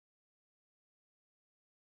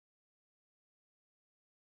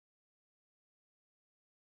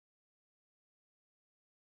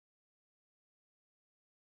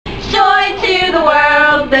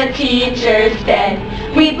the teacher's dead.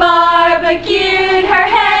 We barbecued her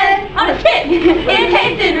head on a spit. It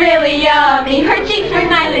tasted really yummy. Her cheeks were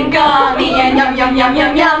nice and gummy. And yum yum yum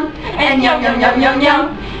yum yum. And yum yum yum yum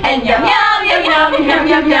yum. And yum yum yum yum yum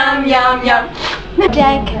yum yum yum yum.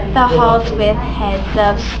 Deck the halls with heads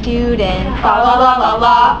of students. La la la la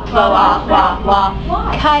la la la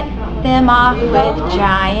la. Cut them off with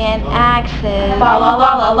giant axes. La la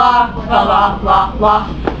la la la la la la.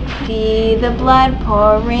 See the blood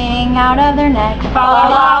pouring out of their necks. La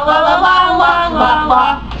la la la la la la la.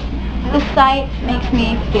 The sight makes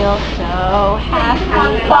me feel so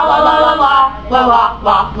happy. La la la la la la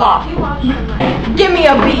la la. Give me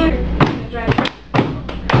a beat.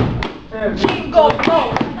 Jingle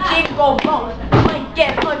bones,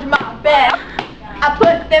 blanket under my bed. I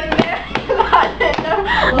put them there because I didn't know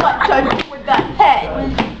what to do with the head.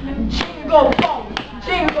 Jingle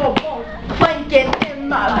bones, blanket in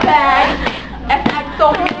my bag. If I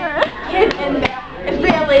don't get in there, it's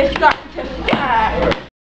really starting to sag.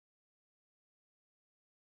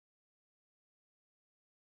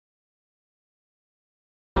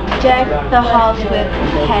 Deck the halls with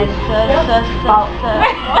heads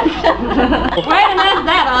Wait a minute,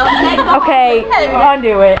 that Okay,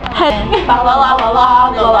 undo it. La la la la la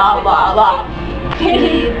la la la.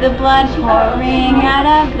 See the blood pouring out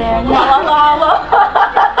of their La necks. la la la.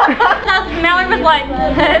 Mallory was like, so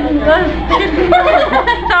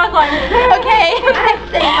I was like, okay.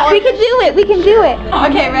 We can do it. We can do it.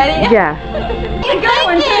 Okay, ready? Yeah. It's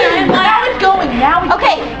going. Now it's going. Now it's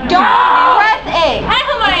Okay, don't press A.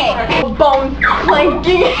 okay. Bones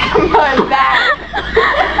clanking in my back.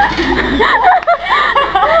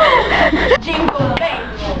 Jingle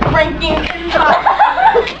bells ringing in my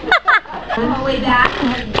on the way back.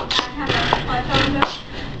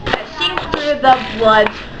 Dashing through the blood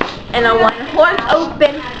in a one-horse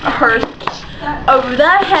open hearse. Over the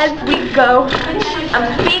heads we go. I'm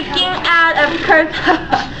speaking out of curse.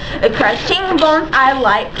 The crushing bones I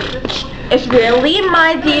like. It's really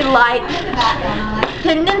my delight.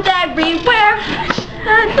 Tendons everywhere.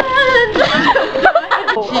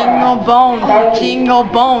 Jingle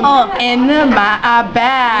bones in my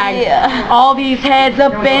bag. Yeah. All these heads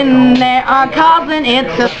up in there are causing it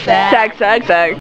to sag. Sag, sag, sag.